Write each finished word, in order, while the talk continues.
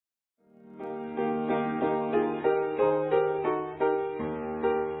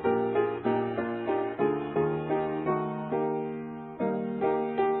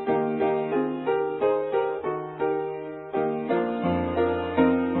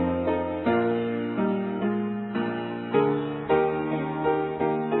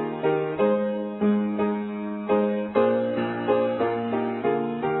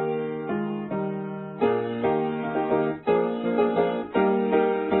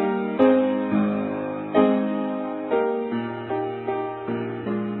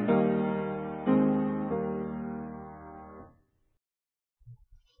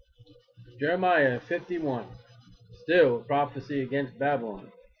Jeremiah 51. Still prophecy against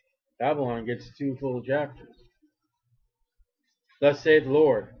Babylon. Babylon gets 2 full chapters. Thus saith the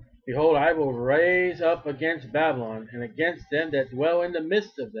Lord, Behold, I will raise up against Babylon, and against them that dwell in the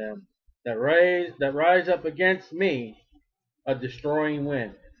midst of them, that rise up against me, a destroying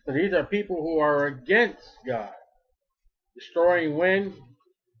wind. So these are people who are against God. Destroying wind.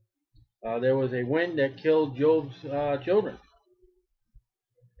 There was a wind that killed Job's children.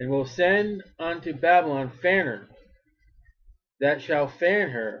 And will send unto Babylon fanners, that shall fan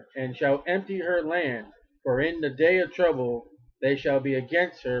her, and shall empty her land. For in the day of trouble they shall be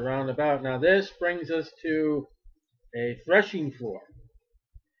against her round about. Now this brings us to a threshing floor.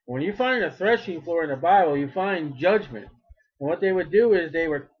 When you find a threshing floor in the Bible, you find judgment. And what they would do is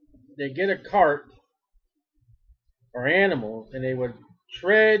they get a cart or animals, and they would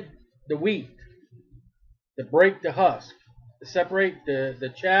tread the wheat to break the husk, to separate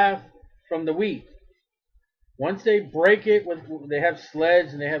the chaff from the wheat. Once they break it, they have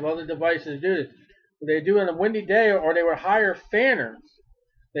sleds and they have other devices to do this. What they do on a windy day, or they would hire fanners.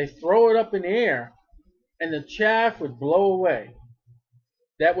 They throw it up in the air, and the chaff would blow away.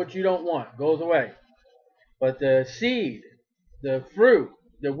 That what you don't want goes away. But the seed, the fruit,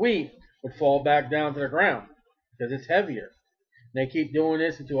 the wheat would fall back down to the ground because it's heavier. And they keep doing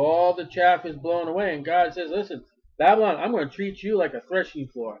this until all the chaff is blown away. And God says, listen, Babylon, I'm going to treat you like a threshing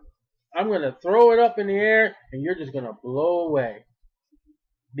floor. I'm going to throw it up in the air, and you're just going to blow away.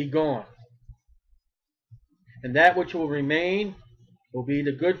 Be gone. And that which will remain will be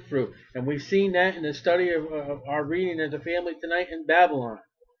the good fruit. And we've seen that in the study of our reading as a family tonight in Babylon.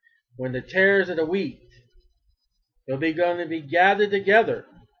 When the tares of the wheat, they'll be going to be gathered together.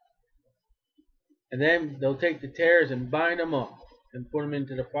 And then they'll take the tares and bind them up and put them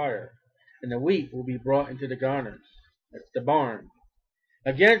into the fire. And the wheat will be brought into the garners. That's the barn.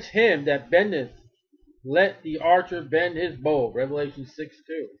 Against him that bendeth, let the archer bend his bow. Revelation 6:2.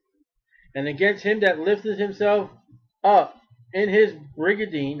 And against him that lifteth himself up in his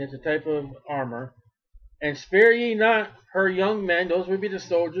brigadine, that's a type of armor, and spare ye not her young men. Those would be the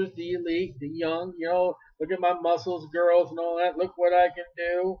soldiers, the elite, the young. Look at my muscles, girls, and all that. Look what I can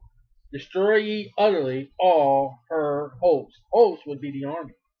do. Destroy ye utterly all her hosts. Hosts would be the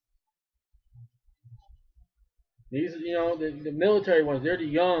army. These, the military ones, they're the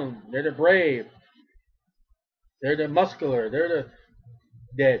young, they're the brave, they're the muscular, they're the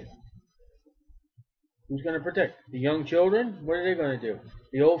dead. Who's going to protect? The young children? What are they going to do?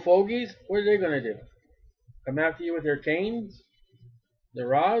 The old fogies? What are they going to do? Come after you with their canes? Their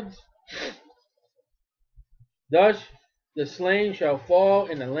rods? Thus the slain shall fall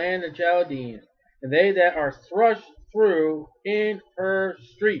in the land of Chaldeans, and they that are thrust through in her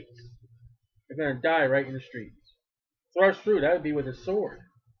streets. They're going to die right in the streets. Thrust through, that would be with a sword.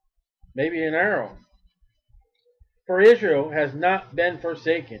 Maybe an arrow. For Israel has not been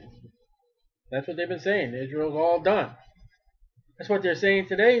forsaken. That's what they've been saying. Israel's all done. That's what they're saying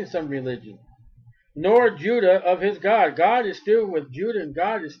today in some religion. Nor Judah of his God. God is still with Judah and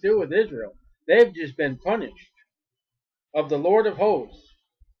God is still with Israel. They've just been punished. Of the Lord of hosts.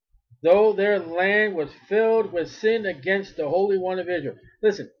 Though their land was filled with sin against the Holy One of Israel.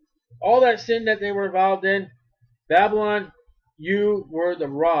 Listen, all that sin that they were involved in, Babylon, you were the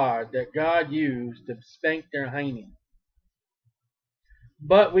rod that God used to spank their hiney.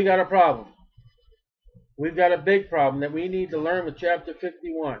 But we got a problem. We've got a big problem that we need to learn with chapter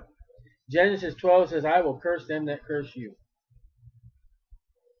 51. Genesis 12 says, I will curse them that curse you.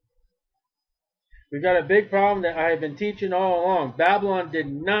 We've got a big problem that I have been teaching all along. Babylon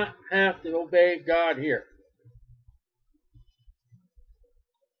did not have to obey God here.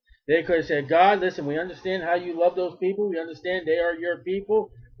 They could have said, God, listen, we understand how you love those people. We understand they are your people.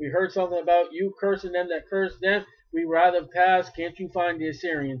 We heard something about you cursing them that curse them. We rather pass. Can't you find the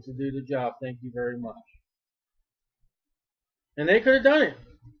Assyrians to do the job? Thank you very much. And they could have done it.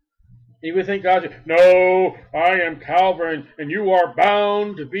 You would think God said, no, I am Calvin, and you are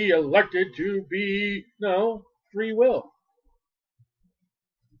bound to be elected to be... No, free will.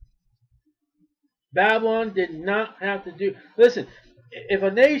 Babylon did not have to do... Listen, if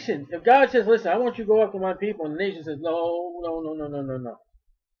a nation, if God says, listen, I want you to go after my people, and the nation says, no.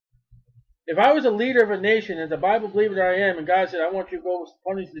 If I was a leader of a nation, and the Bible believes that I am, and God said, I want you to go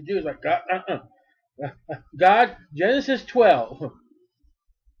punish the Jews, like, God, God, Genesis 12,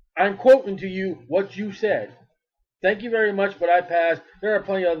 I'm quoting to you what you said. Thank you very much, but I passed. There are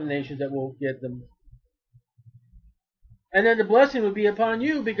plenty of other nations that will get them. And then the blessing would be upon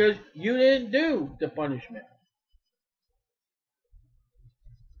you because you didn't do the punishment.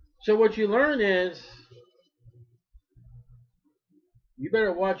 So what you learn is You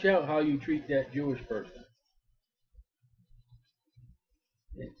better watch out how you treat that Jewish person.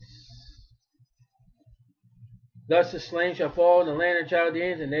 Thus the slain shall fall in the land of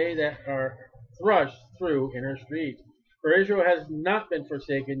Chaldeans, and they that are thrust through in her streets. For Israel has not been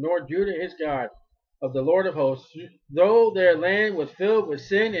forsaken, nor Judah his God, of the Lord of hosts, though their land was filled with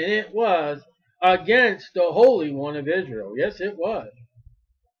sin, and it was against the Holy One of Israel. Yes, it was.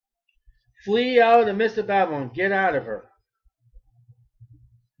 Flee out of the midst of Babylon. Get out of her.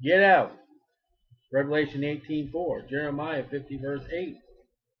 Get out. Revelation 18:4. Jeremiah 50 verse 8.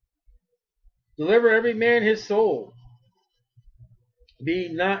 Deliver every man his soul. Be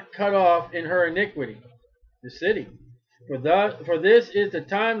not cut off in her iniquity, the city. For this is the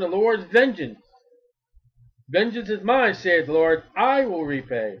time of the Lord's vengeance. Vengeance is mine, saith the Lord, I will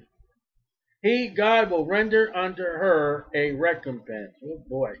repay. He, God, will render unto her a recompense. Oh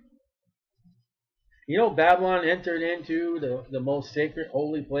boy. You know, Babylon entered into the most sacred,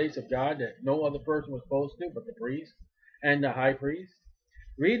 holy place of God that no other person was supposed to but the priest and the high priest.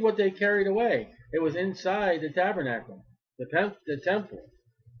 Read what they carried away. It was inside the tabernacle, the temple.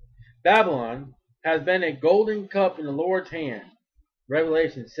 Babylon has been a golden cup in the Lord's hand.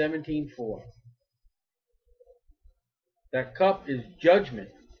 Revelation 17:4. That cup is judgment.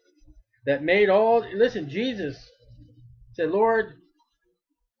 That made all... Listen, Jesus said, Lord,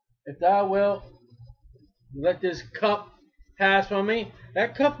 if thou wilt let this cup pass from me.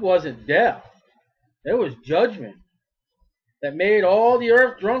 That cup wasn't death. It was judgment. That made all the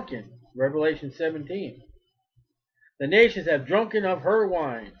earth drunken. Revelation 17. The nations have drunken of her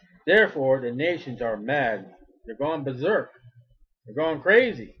wine. Therefore, the nations are mad. They're gone berserk. They're gone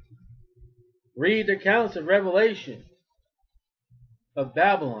crazy. Read the accounts of Revelation of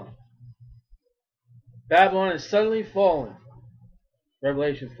Babylon. Babylon is suddenly fallen.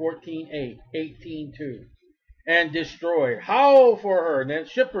 Revelation 14:8, 18:2. And destroyed. Howl for her. And then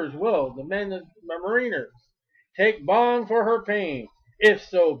shippers will, the men, the mariners, take bond for her pain. If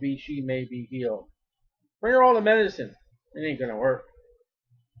so be she may be healed. Bring her all the medicine. It ain't going to work.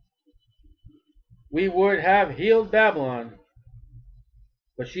 We would have healed Babylon,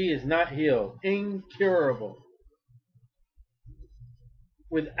 but she is not healed. Incurable.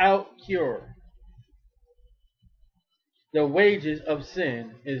 Without cure. The wages of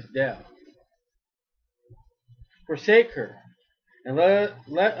sin is death. Forsake her, and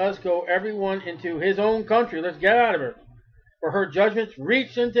let us go everyone into his own country. Let's get out of her. For her judgments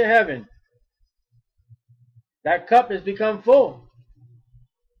reach into heaven. That cup has become full.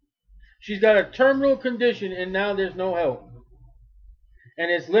 She's got a terminal condition, and now there's no help. And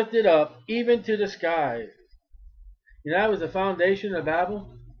it's lifted up even to the skies. You know, that was the foundation of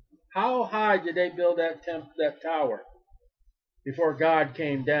Babel. How high did they build that tower before God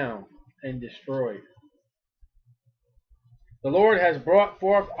came down and destroyed? The Lord has brought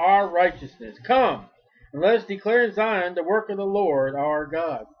forth our righteousness. Come, and let us declare in Zion the work of the Lord our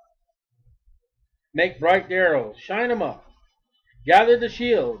God. Make bright the arrows, shine them up. Gather the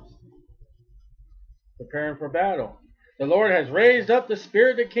shields, preparing for battle. The Lord has raised up the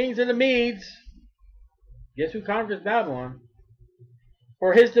spirit of the kings and the Medes. Guess who conquers Babylon?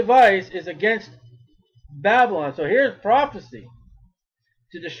 For his device is against Babylon. So here's prophecy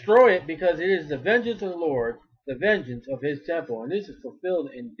to destroy it, because it is the vengeance of the Lord, the vengeance of his temple. And this is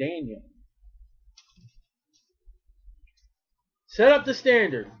fulfilled in Daniel. Set up the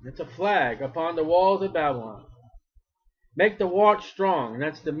standard. It's a flag upon the walls of Babylon. Make the watch strong. And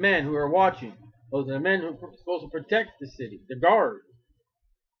that's the men who are watching. Those are the men who are supposed to protect the city. The guard.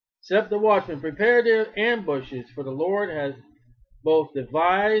 Set up the watchmen. Prepare their ambushes. For the Lord has both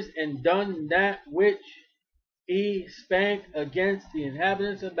devised and done that which he spake against the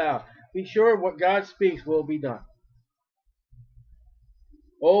inhabitants of Babylon. Be sure what God speaks will be done.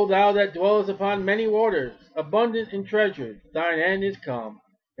 O thou that dwellest upon many waters, abundant in treasures, thine end is come,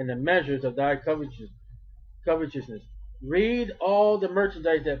 and the measures of thy covetousness. Read all the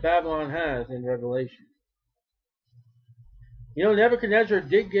merchandise that Babylon has in Revelation. You know, Nebuchadnezzar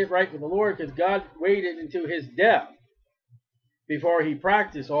did get right with the Lord, because God waited until his death before he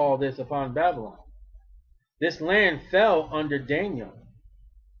practiced all this upon Babylon. This land fell under Daniel.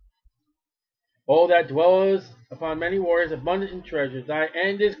 O that dwellest upon many waters, abundant in treasures, thy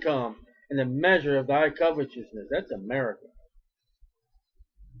end is come, and the measure of thy covetousness. That's America.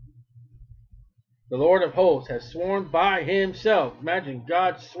 The Lord of hosts has sworn by himself. Imagine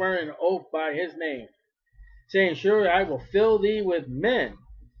God swearing an oath by his name, saying, surely I will fill thee with men,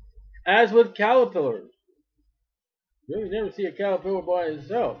 as with caterpillars. You never see a caterpillar by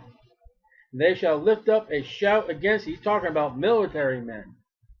itself. And they shall lift up a shout against thee. He's talking about military men,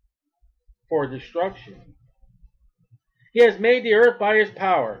 for destruction. He has made the earth by his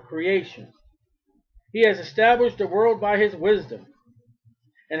power, creation. He has established the world by his wisdom,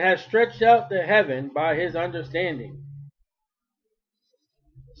 and has stretched out the heaven by his understanding.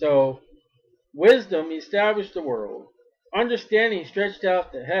 So, wisdom established the world. Understanding stretched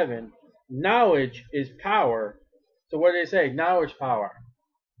out the heaven. Knowledge is power. So what do they say? Knowledge, power.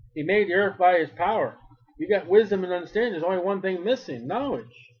 He made the earth by his power. You got wisdom and understanding. There's only one thing missing: knowledge.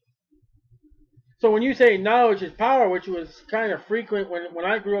 So when you say knowledge is power, which was kind of frequent when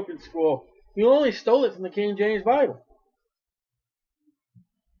I grew up in school, you only stole it from the King James Bible.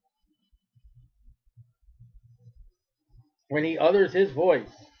 When he utters his voice,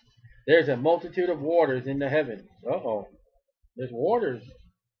 there's a multitude of waters in the heavens. Uh-oh. There's waters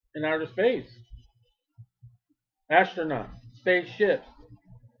in outer space. Astronauts, spaceships.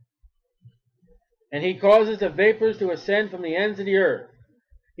 And he causes the vapors to ascend from the ends of the earth.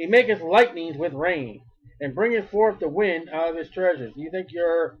 He maketh lightnings with rain, and bringeth forth the wind out of his treasures. Do you think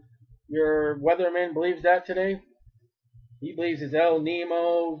your weatherman believes that today? He believes it's El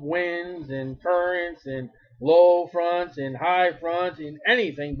Nemo winds and currents and low fronts and high fronts and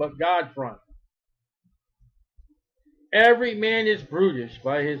anything but God front. Every man is brutish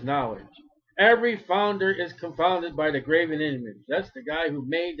by his knowledge. Every founder is confounded by the graven image. That's the guy who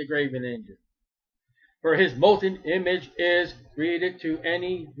made the graven image. For his molten image is, read it to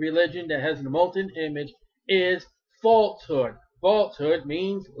any religion that has a molten image, is falsehood. Falsehood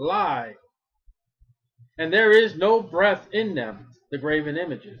means lie. And there is no breath in them, the graven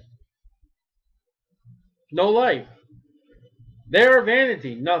images. No life. They are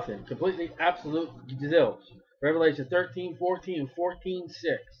vanity, nothing. Completely absolute zilch. Revelation 13:14 and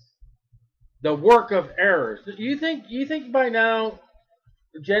 14:6. The work of errors. You think by now,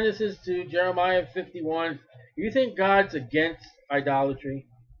 Genesis to Jeremiah 51, you think God's against idolatry?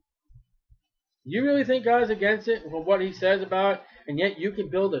 You really think God's against it for what he says about it, and yet you can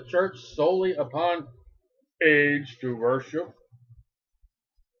build a church solely upon age to worship?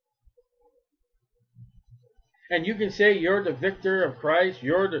 And you can say you're the victor of Christ,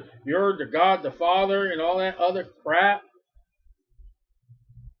 you're the God the Father, and all that other crap?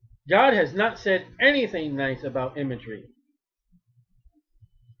 God has not said anything nice about imagery.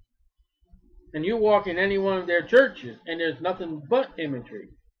 And you walk in any one of their churches, and there's nothing but imagery.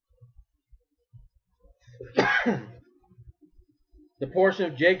 The portion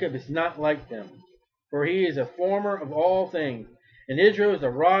of Jacob is not like them, for he is a former of all things, and Israel is the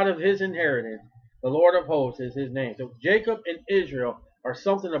rod of his inheritance. The Lord of hosts is his name. So Jacob and Israel are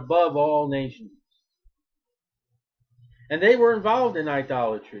something above all nations. And they were involved in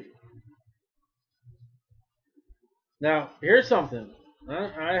idolatry. Now, here's something.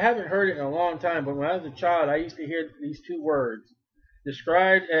 I haven't heard it in a long time, but when I was a child, I used to hear these two words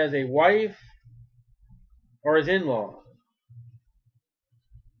described as a wife or as in-law.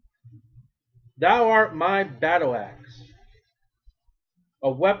 Thou art my battle axe,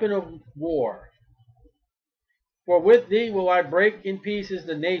 a weapon of war. For with thee will I break in pieces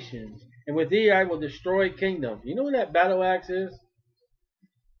the nations, and with thee I will destroy kingdoms. You know what that battle axe is?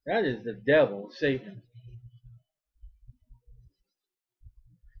 That is the devil, Satan.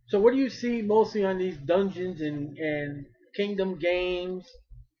 So what do you see mostly on these dungeons and kingdom games?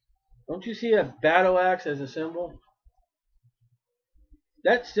 Don't you see a battle axe as a symbol?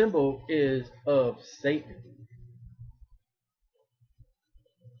 That symbol is of Satan.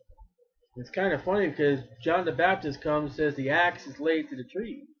 It's kind of funny because John the Baptist comes and says the axe is laid to the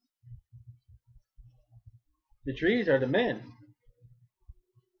trees. The trees are the men.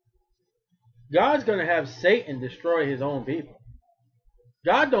 God's going to have Satan destroy his own people.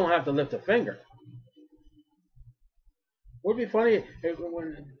 God don't have to lift a finger. Wouldn't it be funny if,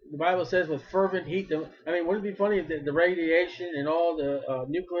 when the Bible says with fervent heat? Wouldn't it be funny if the radiation and all the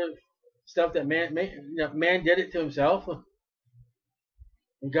nuclear stuff that man did it to himself,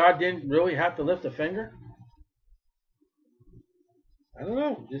 and God didn't really have to lift a finger? I don't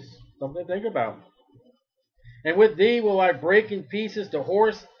know. Just something to think about. And with thee will I break in pieces the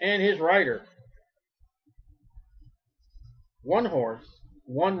horse and his rider. One horse,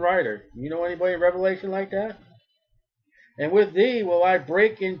 one rider. You know anybody in Revelation like that? And with thee will I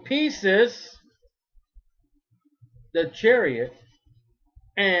break in pieces the chariot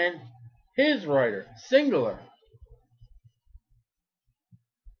and his rider. Singular.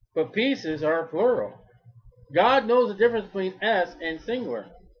 But pieces are plural. God knows the difference between S and singular.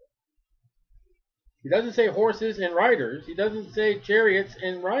 He doesn't say horses and riders. He doesn't say chariots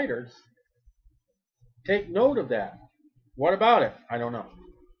and riders. Take note of that. What about it? I don't know.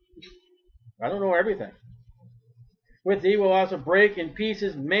 I don't know everything. With thee will also break in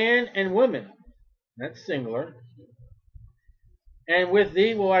pieces man and woman. That's singular. And with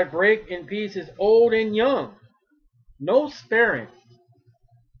thee will I break in pieces old and young. No sparing.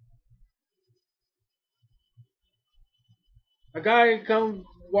 A guy comes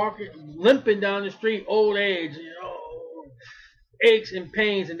walking, limping down the street, old age, aches and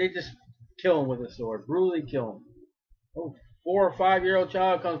pains, and they just kill him with a sword, brutally kill him. Oh, 4 or 5 year old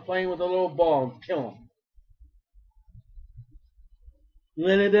child comes playing with a little ball and kill him.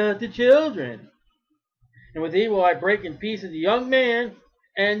 What about the children? And with thee will I break in pieces the young man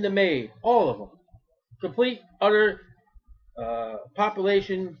and the maid, all of them. Complete, utter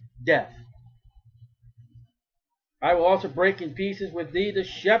population death. I will also break in pieces with thee the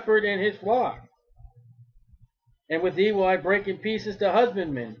shepherd and his flock. And with thee will I break in pieces the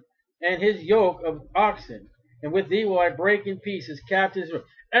husbandman and his yoke of oxen. And with thee will I break in pieces captives.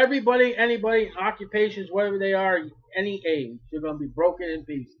 Everybody, anybody, occupations, whatever they are, any age, they're going to be broken in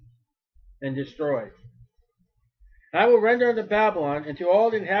pieces and destroyed. I will render unto Babylon and to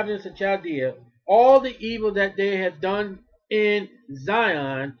all the inhabitants of Chaldea all the evil that they have done in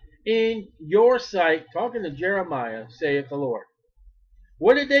Zion in your sight, talking to Jeremiah, saith the Lord.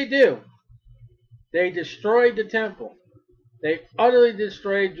 What did they do? They destroyed the temple. They utterly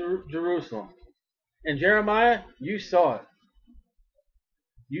destroyed Jerusalem. And Jeremiah, you saw it.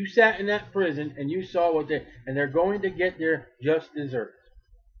 You sat in that prison and you saw what and they're going to get their just deserts.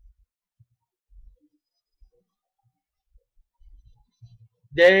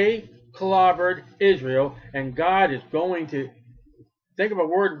 They clobbered Israel, and God is going to, think of a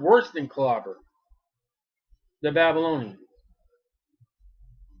word worse than clobber, the Babylonians.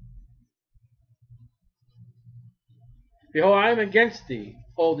 Behold, I am against thee,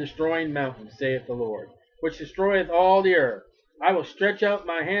 O destroying mountain, saith the Lord, which destroyeth all the earth. I will stretch out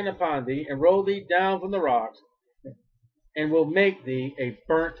my hand upon thee, and roll thee down from the rocks, and will make thee a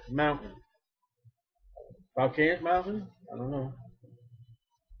burnt mountain. Volcanic mountain? I don't know.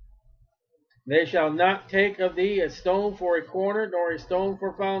 They shall not take of thee a stone for a corner, nor a stone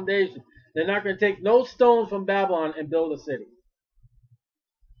for foundation. They're not going to take no stones from Babylon and build a city.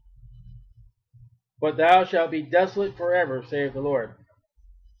 But thou shalt be desolate forever, saith the Lord.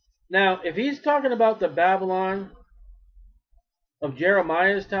 Now, if he's talking about the Babylon of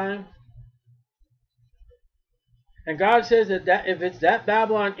Jeremiah's time, and God says that if it's that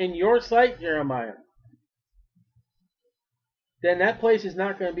Babylon in your sight, Jeremiah, then that place is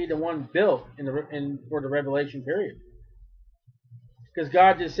not going to be the one built for the Revelation period. Because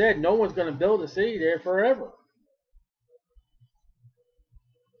God just said no one's going to build a city there forever.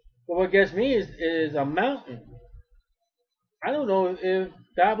 But what gets me is a mountain. I don't know if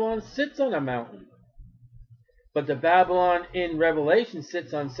Babylon sits on a mountain. But the Babylon in Revelation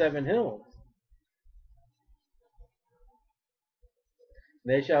sits on 7 hills.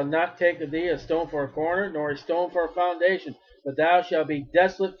 They shall not take of thee a stone for a corner, nor a stone for a foundation, but thou shalt be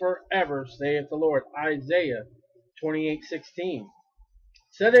desolate forever, saith the Lord. Isaiah 28:16.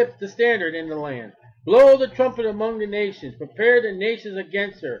 Set up the standard in the land. Blow the trumpet among the nations. Prepare the nations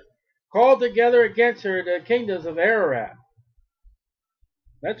against her. Call together against her the kingdoms of Ararat.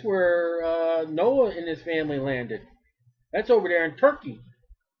 That's where Noah and his family landed. That's over there in Turkey.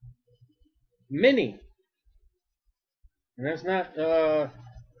 Mini. And that's not the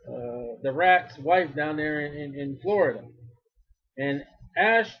rat's wife down there in Florida. And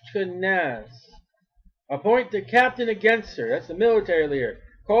Ashkenaz. Appoint the captain against her. That's the military leader.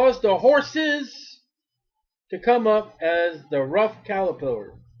 Cause the horses to come up as the rough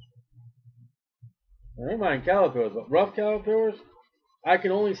caterpillars. I don't mind caterpillars, but rough caterpillars, I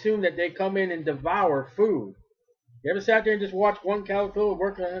can only assume that they come in and devour food. You ever sat there and just watch one caterpillar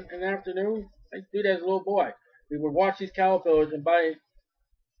work in an afternoon? I used to do that as a little boy. We would watch these caterpillars, and by a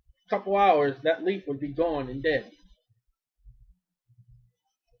couple hours, that leaf would be gone and dead.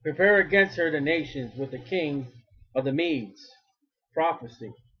 Prepare against her the nations with the king of the Medes.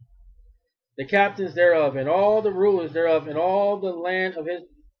 Prophecy. The captains thereof, and all the rulers thereof, and all the land of his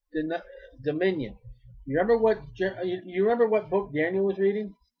dominion. You remember what book Daniel was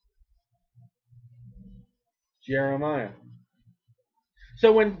reading? Jeremiah.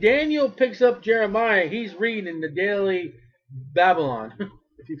 So when Daniel picks up Jeremiah, he's reading the Daily Babylon,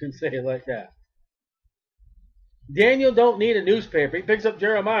 if you can say it like that. Daniel don't need a newspaper. He picks up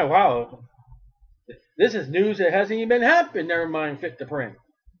Jeremiah. Wow, this is news that hasn't even been happened. Never mind fit to print.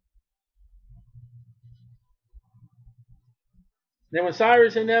 Then when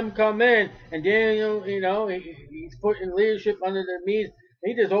Cyrus and them come in, and Daniel, he's put in leadership under their Medes,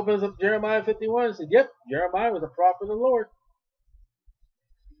 he just opens up Jeremiah 51 and says, yep, Jeremiah was a prophet of the Lord.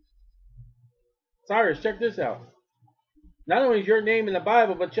 Cyrus, check this out. Not only is your name in the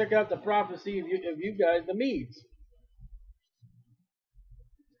Bible, but check out the prophecy of you guys, the Medes.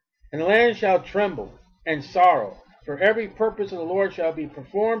 And the land shall tremble and sorrow, for every purpose of the Lord shall be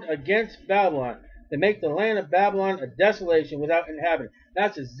performed against Babylon, to make the land of Babylon a desolation without inhabitant.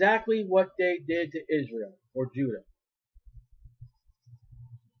 That's exactly what they did to Israel, or Judah.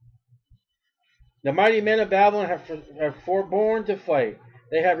 The mighty men of Babylon have forborne to fight.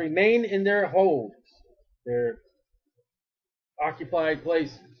 They have remained in their holds, their occupied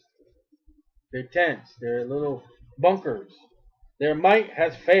places, their tents, their little bunkers. Their might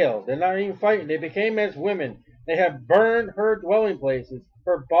has failed. They're not even fighting. They became as women. They have burned her dwelling places.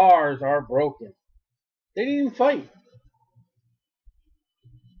 Her bars are broken. They didn't even fight.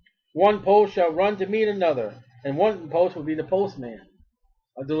 One post shall run to meet another, and one post will be the postman,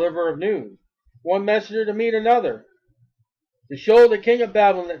 a deliverer of news. One messenger to meet another, to show the king of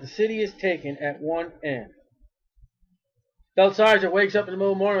Babylon that the city is taken at one end. Belshazzar wakes up in the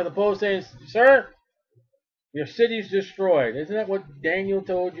middle of the morning with a post saying, "Sir, your city's destroyed." Isn't that what Daniel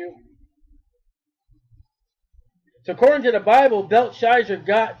told you? So according to the Bible, Belshazzar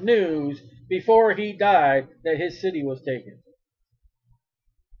got news before he died that his city was taken.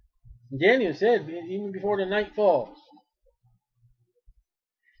 Daniel said, even before the night falls.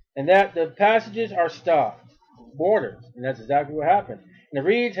 And that the passages are stopped, borders, and that's exactly what happened. And the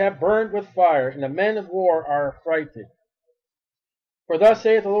reeds have burned with fire, and the men of war are affrighted. For thus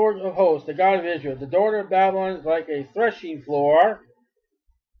saith the Lord of hosts, the God of Israel, the daughter of Babylon is like a threshing floor.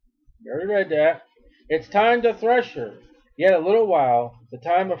 You already read that. It's time to thresh her. Yet a little while, the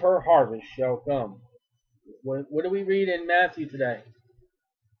time of her harvest shall come. What do we read in Matthew today?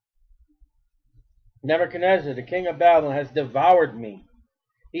 Nebuchadnezzar, the king of Babylon, has devoured me.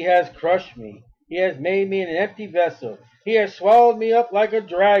 He has crushed me. He has made me an empty vessel. He has swallowed me up like a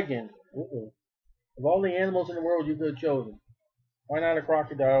dragon. Of all the animals in the world you could have chosen, why not a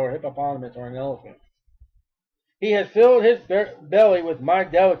crocodile or a hippopotamus or an elephant? He has filled his belly with my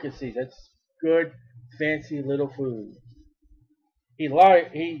delicacies. That's good, fancy little food. He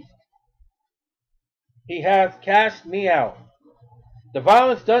hath cast me out. The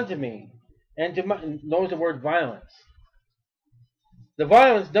violence done to me, and to my, knows the word violence. The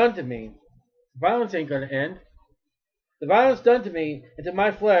violence done to me, violence ain't going to end. The violence done to me, and to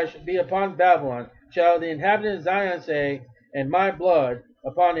my flesh be upon Babylon, shall the inhabitants of Zion say, and my blood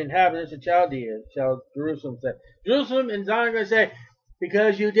upon the inhabitants of Chaldea, shall Jerusalem say. Jerusalem and Zion are going to say,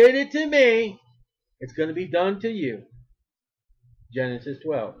 because you did it to me, it's going to be done to you. Genesis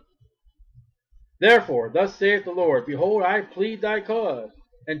 12. Therefore, thus saith the Lord, behold, I plead thy cause,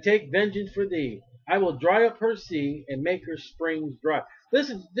 and take vengeance for thee. I will dry up her sea, and make her springs dry.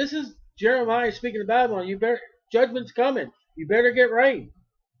 Listen, this is Jeremiah speaking to Babylon. Judgment's coming. You better get right.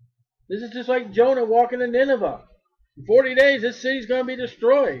 This is just like Jonah walking to Nineveh. In 40 days, this city's going to be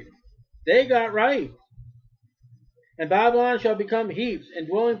destroyed. They got right. And Babylon shall become heaps, and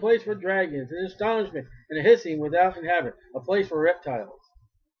dwelling place for dragons, and astonishment, and a hissing without inhabitant, a place for reptiles.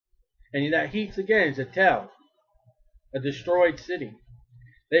 And that heaps again is a tell, a destroyed city.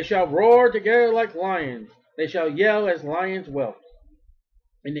 They shall roar together like lions. They shall yell as lions whelp.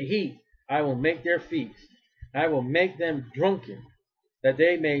 In the heat I will make their feast. I will make them drunken, that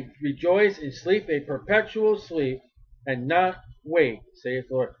they may rejoice and sleep a perpetual sleep, and not wake, saith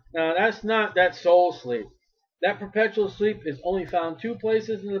the Lord. Now that's not that soul sleep. That perpetual sleep is only found two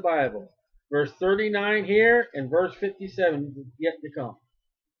places in the Bible. Verse 39 here, and verse 57 yet to come.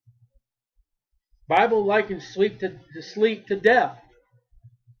 Bible likens sleep to death.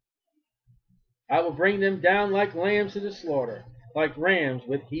 I will bring them down like lambs to the slaughter, like rams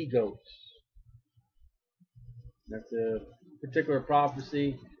with he-goats. That's a particular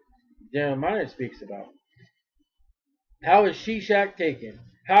prophecy Jeremiah speaks about. How is Shishak taken?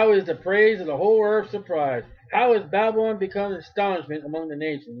 How is the praise of the whole earth surprised? How is Babylon become astonishment among the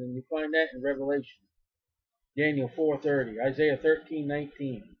nations? And you find that in Revelation. Daniel 4:30, Isaiah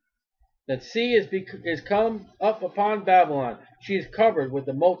 13:19. That sea is come up upon Babylon. She is covered with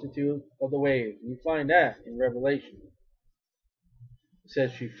the multitude of the waves. You find that in Revelation. It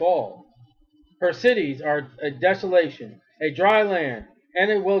says she falls. Her cities are a desolation, a dry land,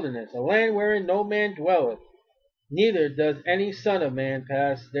 and a wilderness, a land wherein no man dwelleth, neither does any son of man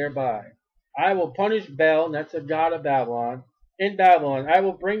pass thereby. I will punish Bel, and that's the god of Babylon, in Babylon. I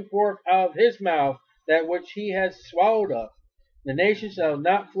will bring forth out of his mouth that which he has swallowed up. The nations shall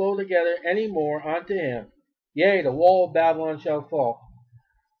not flow together any more unto him. Yea, the wall of Babylon shall fall.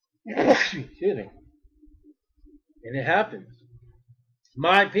 Excuse me. And it happens.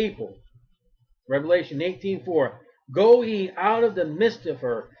 My people, Revelation 18:4, go ye out of the midst of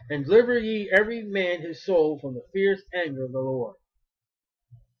her, and deliver ye every man his soul from the fierce anger of the Lord.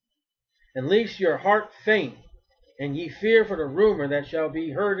 And lest your heart faint, And ye fear for the rumor that shall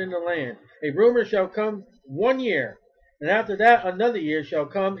be heard in the land. A rumor shall come 1 year, and after that another year shall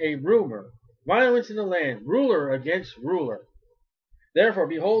come a rumor. Violence in the land, ruler against ruler. Therefore,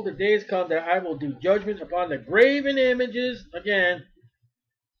 behold, the days come that I will do judgment upon the graven images. Again,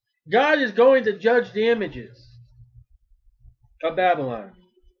 God is going to judge the images of Babylon.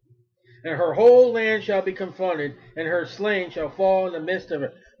 And her whole land shall be confronted, and her slain shall fall in the midst of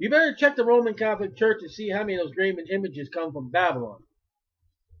her. You better check the Roman Catholic Church and see how many of those graven images come from Babylon.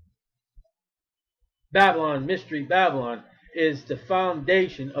 Babylon, Mystery Babylon, is the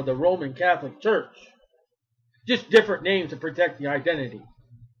foundation of the Roman Catholic Church. Just different names to protect the identity.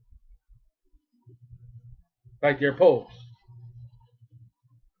 Like their popes.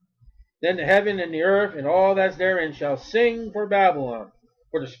 Then the heaven and the earth and all that's therein shall sing for Babylon.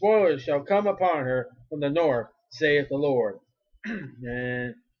 For the spoilers shall come upon her from the north, saith the Lord.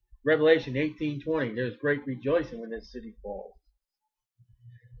 And Revelation 18:20, there's great rejoicing when this city falls.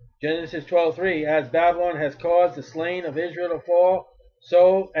 Genesis 12:3, as Babylon has caused the slain of Israel to fall,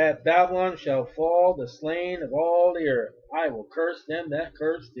 so at Babylon shall fall the slain of all the earth. I will curse them that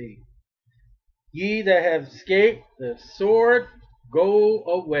curse thee. Ye that have escaped the sword, go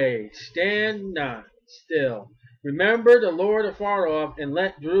away, stand not still. Remember the Lord afar off, and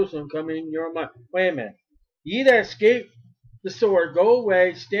let Jerusalem come in your mind. Wait a minute. Ye that escape the sword, go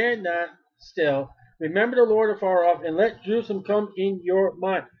away, stand not still. Remember the Lord afar off, and let Jerusalem come in your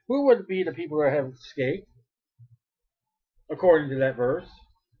mind. Who would be the people that have escaped, according to that verse?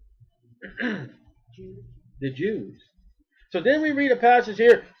 The Jews. So then we read a passage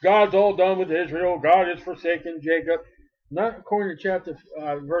here, God's all done with Israel, God has forsaken Jacob. Not according to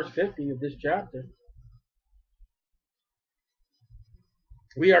verse 50 of this chapter.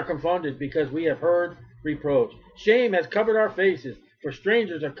 We are confounded because we have heard reproach. Shame has covered our faces, for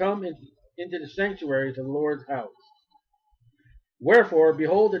strangers have come into the sanctuaries of the Lord's house. Wherefore,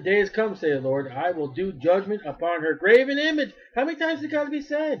 behold, the days come, saith the Lord, I will do judgment upon her graven image. How many times has it got to be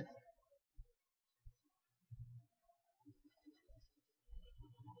said?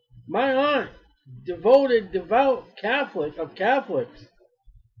 My aunt, devoted, devout Catholic of Catholics,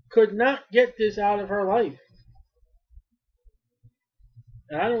 could not get this out of her life.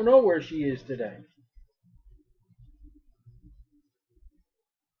 And I don't know where she is today.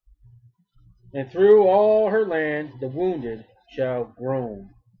 And through all her land the wounded shall groan.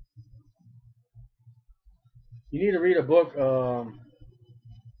 You need to read a book. Oh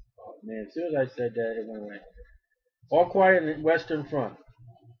man, as soon as I said that, it went away. All Quiet in the Western Front.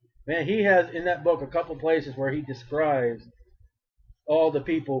 Man, he has in that book a couple places where he describes all the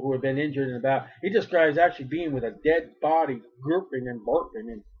people who have been injured in the battle. He describes actually being with a dead body, grouping and burping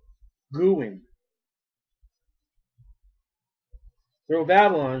and gooing. Though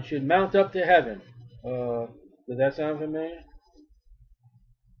Babylon should mount up to heaven. Does that sound familiar?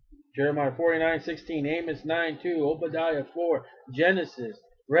 Jeremiah 49:16, Amos 9:2, Obadiah 4, Genesis,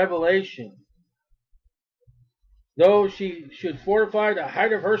 Revelation. Though she should fortify the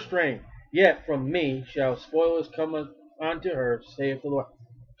height of her strength, yet from me shall spoilers come unto her, saith the Lord.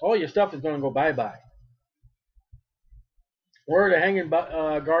 All your stuff is going to go bye-bye. Where are the hanging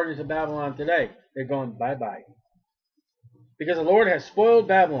gardens of Babylon today? They're going bye-bye. Because the Lord has spoiled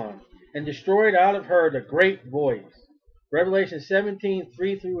Babylon and destroyed out of her the great voice. Revelation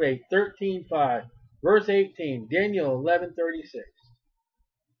 17:3-8, 13:5, verse 18, Daniel 11:36.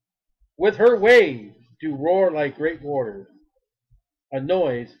 With her waves do roar like great waters. A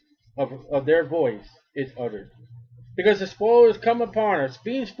noise of their voice is uttered. Because the spoilers come upon us.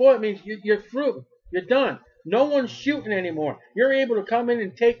 Being spoiled means you're through. You're done. No one's shooting anymore. You're able to come in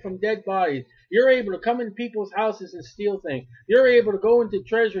and take from dead bodies. You're able to come in people's houses and steal things. You're able to go into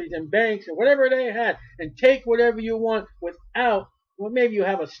treasuries and banks or whatever they had and take whatever you want without, well, maybe you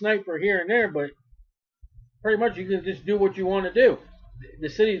have a sniper here and there, but pretty much you can just do what you want to do. The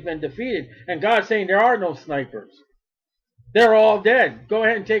city's been defeated, and God's saying there are no snipers. They're all dead. Go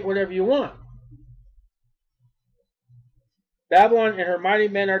ahead and take whatever you want. Babylon and her mighty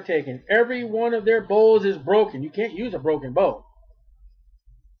men are taken. Every one of their bows is broken. You can't use a broken bow.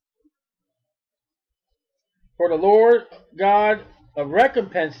 For the Lord God of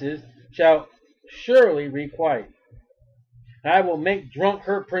recompenses shall surely requite. I will make drunk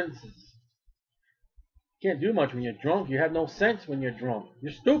her princes. You can't do much when you're drunk. You have no sense when you're drunk.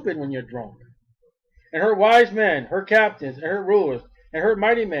 You're stupid when you're drunk. And her wise men, her captains, and her rulers, and her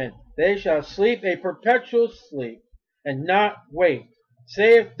mighty men, they shall sleep a perpetual sleep, and not wake,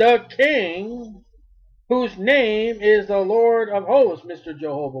 saith the King, whose name is the Lord of hosts. Mr.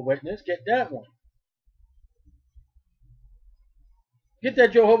 Jehovah Witness, get that one. Get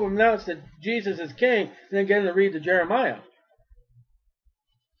that Jehovah announced that Jesus is king, and then get him to read the Jeremiah.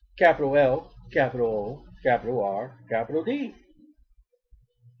 Capital L, capital O, capital R, capital D.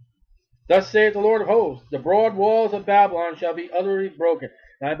 Thus saith the Lord of hosts, the broad walls of Babylon shall be utterly broken.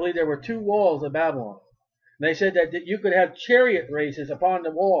 And I believe there were 2 walls of Babylon. And they said that you could have chariot races upon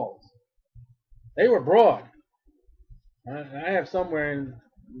the walls. They were broad. I have somewhere,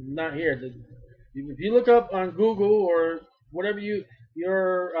 not here. If you look up on Google or whatever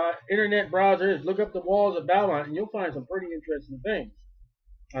your internet browser is, look up the walls of Babylon, and you'll find some pretty interesting things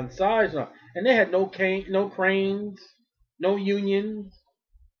on size. And they had no cranes, no unions,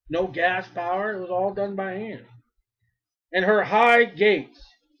 no gas power. It was all done by hand. And her high gates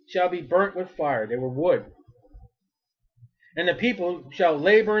shall be burnt with fire. They were wood. And the people shall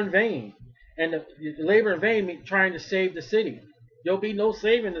labor in vain. And the labor in vain means trying to save the city. There'll be no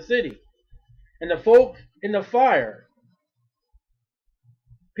saving the city. And the folk in the fire,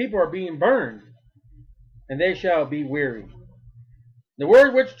 people are being burned, and they shall be weary. The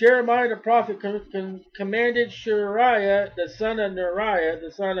word which Jeremiah the prophet commanded Shariah, the son of Neriah,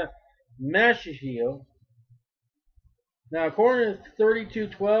 the son of Mashiel. Now, according to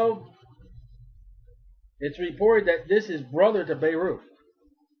 32:12, it's reported that this is brother to Baruch,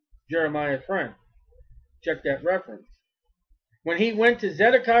 Jeremiah's friend. Check that reference. When he went to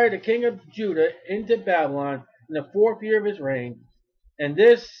Zedekiah, the king of Judah, into Babylon in the 4th year of his reign, and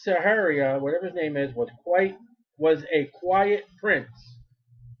this Sahariah, whatever his name is, was a quiet prince.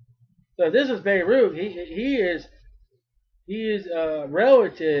 So this is Baruch. He is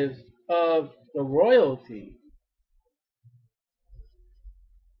relative of the royalty.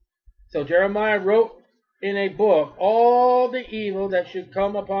 So Jeremiah wrote in a book all the evil that should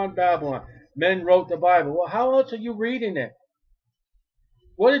come upon Babylon. Men wrote the Bible. Well, how else are you reading it?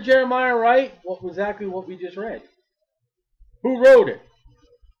 What did Jeremiah write? Well, exactly what we just read. Who wrote it?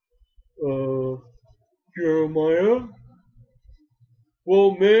 Jeremiah.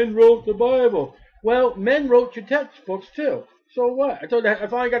 Well, men wrote the Bible. Well, men wrote your textbooks too. So what? I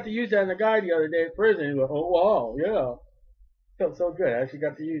finally got to use that in the guy the other day at prison. He went, oh wow, yeah. Felt so good. I actually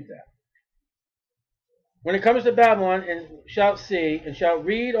got to use that. When it comes to Babylon, and shalt see, and shalt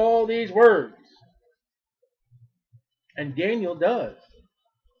read all these words. And Daniel does.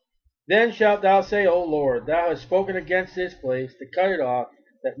 Then shalt thou say, O Lord, thou hast spoken against this place, to cut it off,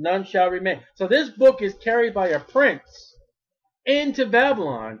 that none shall remain. So this book is carried by a prince into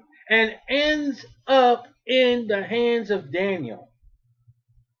Babylon, and ends up in the hands of Daniel.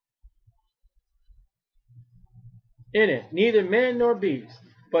 In it, neither man nor beast,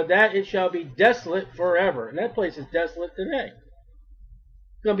 but that it shall be desolate forever. And that place is desolate today.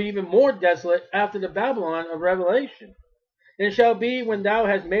 It's going to be even more desolate after the Babylon of Revelation. And it shall be when thou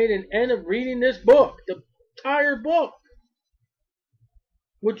hast made an end of reading this book, the entire book,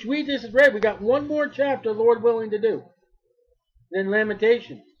 which we just read. We got one more chapter, Lord willing, to do. Then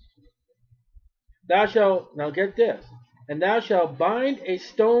Lamentations. Thou shalt, now get this, and thou shalt bind a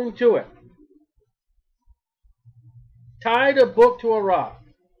stone to it. Tie the book to a rock.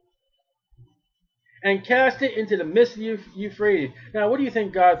 And cast it into the midst of Euphrates. Now, what do you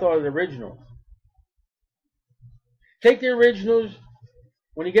think God thought of the originals? Take the originals,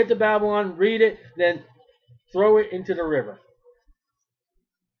 when you get to Babylon, read it, then throw it into the river.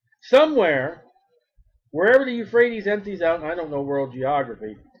 Somewhere, wherever the Euphrates empties out, and I don't know world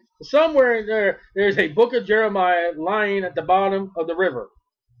geography, somewhere there's a book of Jeremiah lying at the bottom of the river.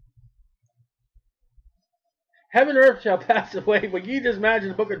 Heaven and earth shall pass away, but you just imagine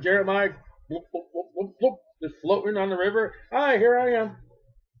the book of Jeremiah just floating on the river. Hi, here I am.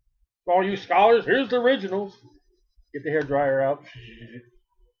 All you scholars, here's the originals. Get the hairdryer out.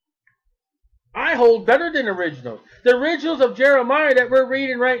 I hold better than originals. The originals of Jeremiah that we're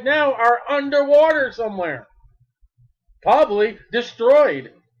reading right now are underwater somewhere. Probably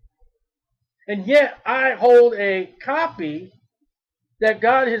destroyed. And yet I hold a copy that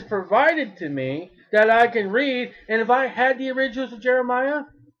God has provided to me that I can read. And if I had the originals of Jeremiah,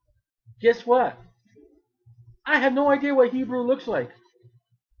 guess what? I have no idea what Hebrew looks like.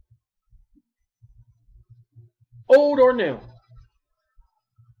 Old or new.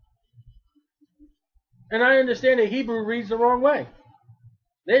 And I understand that Hebrew reads the wrong way.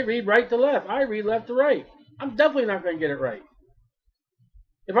 They read right to left. I read left to right. I'm definitely not going to get it right.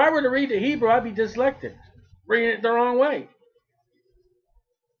 If I were to read the Hebrew, I'd be dyslexic, reading it the wrong way.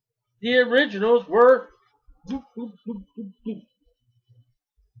 The originals were...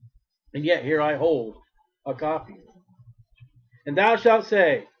 And yet here I hold a copy. And thou shalt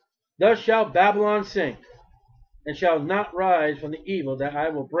say, thus shall Babylon sink, and shall not rise from the evil that I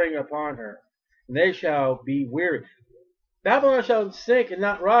will bring upon her. And they shall be weary. Babylon shall sink and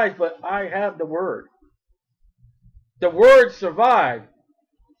not rise, but I have the word. The word survived.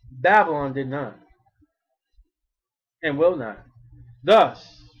 Babylon did not and will not. Thus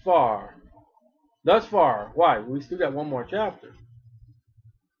far. Why? We still got one more chapter.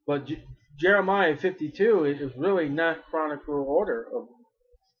 But Jeremiah 52 is really not chronicle order.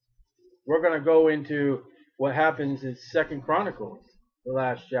 We're going to go into what happens in 2 Chronicles, the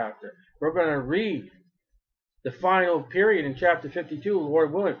last chapter. We're going to read the final period in chapter 52,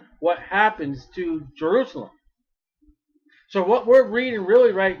 Lord willing, what happens to Jerusalem. So what we're reading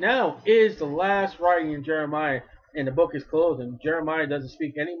really right now is the last writing in Jeremiah, and the book is closed, and Jeremiah doesn't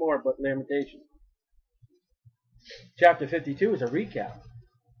speak anymore but Lamentations. Chapter 52 is a recap.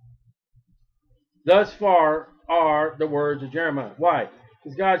 Thus far are the words of Jeremiah. Why?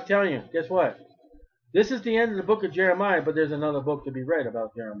 Because God's telling you, guess what? This is the end of the book of Jeremiah, but there's another book to be read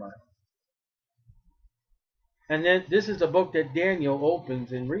about Jeremiah. And then this is the book that Daniel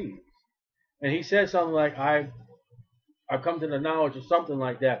opens and reads. And he says something like, I've come to the knowledge of something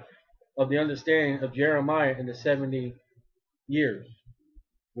like that, of the understanding of Jeremiah in the 70 years.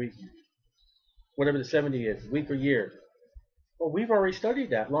 Week. Whatever the 70 is, week or year. Well, we've already studied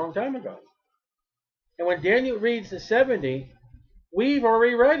that a long time ago. And when Daniel reads the 70, we've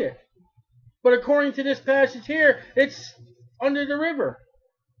already read it. But according to this passage here, it's under the river.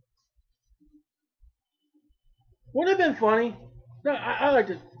 Wouldn't it have been funny? No, I like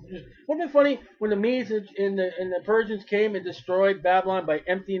to. Wouldn't it have been funny when the Medes and the Persians came and destroyed Babylon by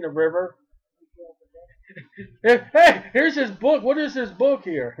emptying the river? Hey, here's his book. What is this book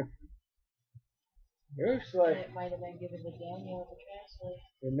here? It's like, it might have been given to Daniel to translate.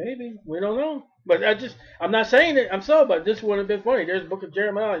 Maybe. We don't know. But I'm not saying it. I'm so, but this would have been funny. There's the book of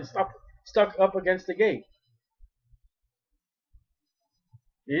Jeremiah stuck up against the gate.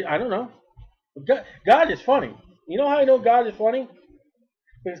 I don't know. God is funny. You know how I know God is funny?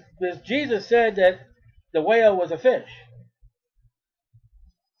 Because Jesus said that the whale was a fish.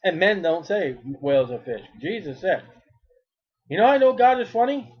 And men don't say whales are fish. Jesus said. You know how I know God is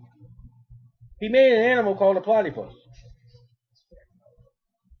funny? He made an animal called a platypus.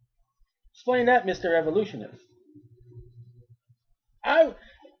 Explain that, Mr. Evolutionist. I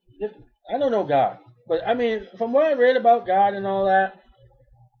don't know God. But, I mean, from what I read about God and all that,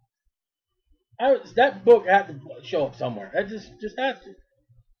 that book had to show up somewhere. That just had to.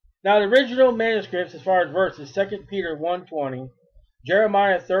 Now, the original manuscripts, as far as verses, 2 Peter 1:20,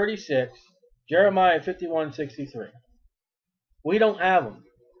 Jeremiah 36, Jeremiah 51:63. We don't have them.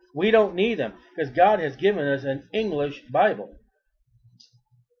 We don't need them because God has given us an English Bible.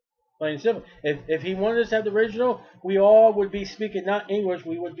 Plain and simple. If He wanted us to have the original, we all would be speaking not English,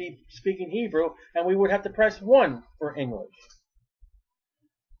 we would be speaking Hebrew, and we would have to press 1 for English.